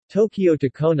Tokyo to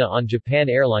Kona on Japan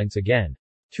Airlines again.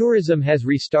 Tourism has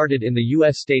restarted in the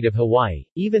U.S. state of Hawaii,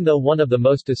 even though one of the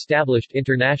most established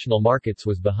international markets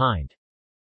was behind.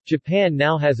 Japan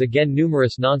now has again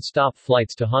numerous non-stop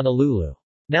flights to Honolulu.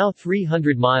 Now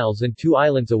 300 miles and 2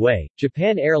 islands away,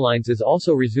 Japan Airlines is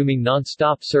also resuming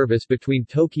non-stop service between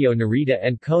Tokyo Narita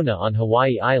and Kona on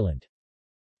Hawaii Island.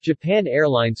 Japan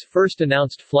Airlines first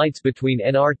announced flights between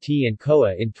NRT and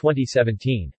Koa in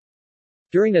 2017.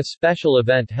 During a special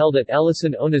event held at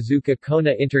Ellison Onizuka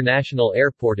Kona International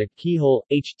Airport at Keyhole,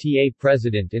 HTA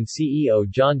President and CEO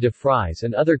John DeFries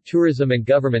and other tourism and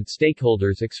government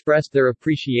stakeholders expressed their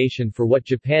appreciation for what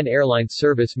Japan Airlines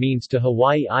service means to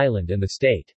Hawaii Island and the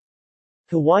state.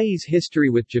 Hawaii's history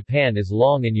with Japan is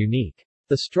long and unique.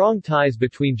 The strong ties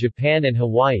between Japan and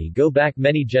Hawaii go back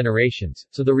many generations,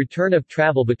 so the return of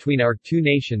travel between our two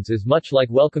nations is much like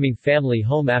welcoming family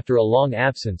home after a long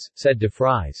absence, said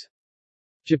DeFries.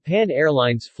 Japan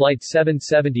Airlines Flight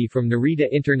 770 from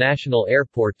Narita International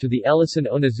Airport to the Ellison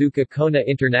Onizuka Kona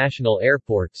International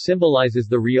Airport symbolizes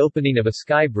the reopening of a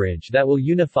sky bridge that will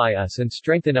unify us and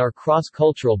strengthen our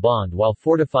cross-cultural bond while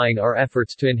fortifying our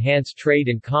efforts to enhance trade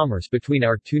and commerce between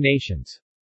our two nations.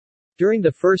 During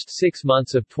the first 6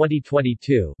 months of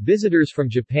 2022, visitors from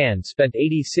Japan spent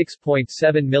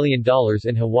 $86.7 million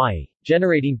in Hawaii,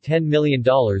 generating $10 million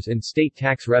in state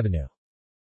tax revenue.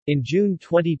 In June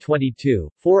 2022,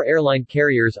 4 airline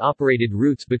carriers operated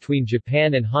routes between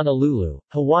Japan and Honolulu,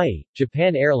 Hawaii: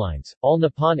 Japan Airlines, All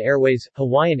Nippon Airways,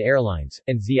 Hawaiian Airlines,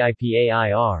 and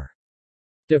ZIPAIR.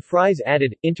 DeFries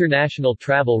added, international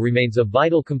travel remains a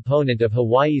vital component of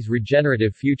Hawaii's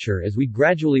regenerative future as we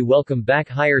gradually welcome back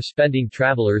higher-spending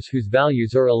travelers whose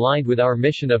values are aligned with our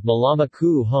mission of Malama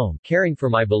Ku'u Home, caring for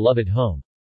my beloved home.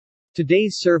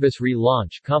 Today's service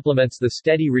relaunch complements the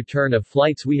steady return of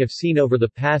flights we have seen over the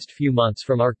past few months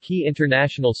from our key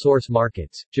international source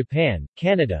markets, Japan,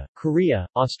 Canada, Korea,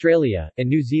 Australia, and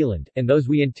New Zealand, and those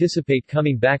we anticipate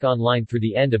coming back online through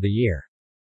the end of the year.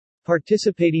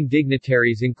 Participating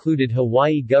dignitaries included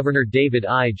Hawaii Governor David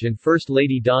Ige and First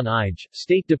Lady Dawn Ige,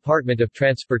 State Department of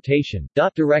Transportation,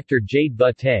 Director Jade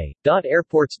Butte,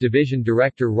 Airports Division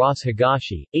Director Ross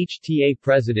Higashi, HTA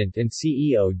President and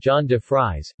CEO John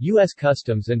DeFries, U.S.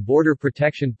 Customs and Border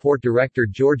Protection Port Director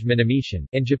George Minamishan,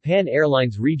 and Japan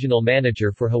Airlines Regional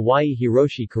Manager for Hawaii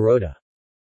Hiroshi Kuroda.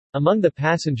 Among the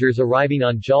passengers arriving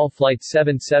on JAL Flight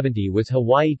 770 was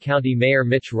Hawaii County Mayor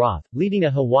Mitch Roth, leading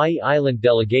a Hawaii Island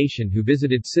delegation who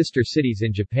visited sister cities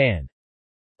in Japan.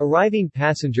 Arriving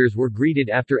passengers were greeted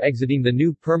after exiting the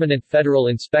new Permanent Federal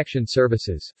Inspection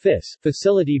Services (FIS)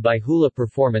 facility by Hula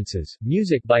Performances,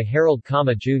 music by Harold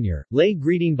Kama Jr., lay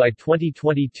greeting by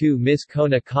 2022 Miss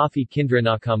Kona Coffee Kindra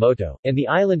Nakamoto, and the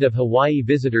Island of Hawaii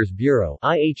Visitors Bureau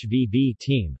 (IHVB)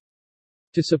 team.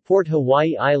 To support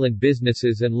Hawaii Island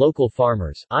businesses and local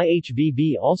farmers,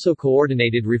 IHVB also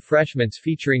coordinated refreshments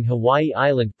featuring Hawaii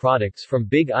Island products from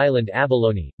Big Island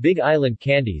Abalone, Big Island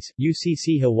Candies,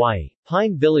 UCC Hawaii,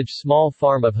 Pine Village Small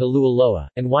Farm of Holualoa,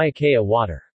 and Waiakea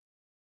Water.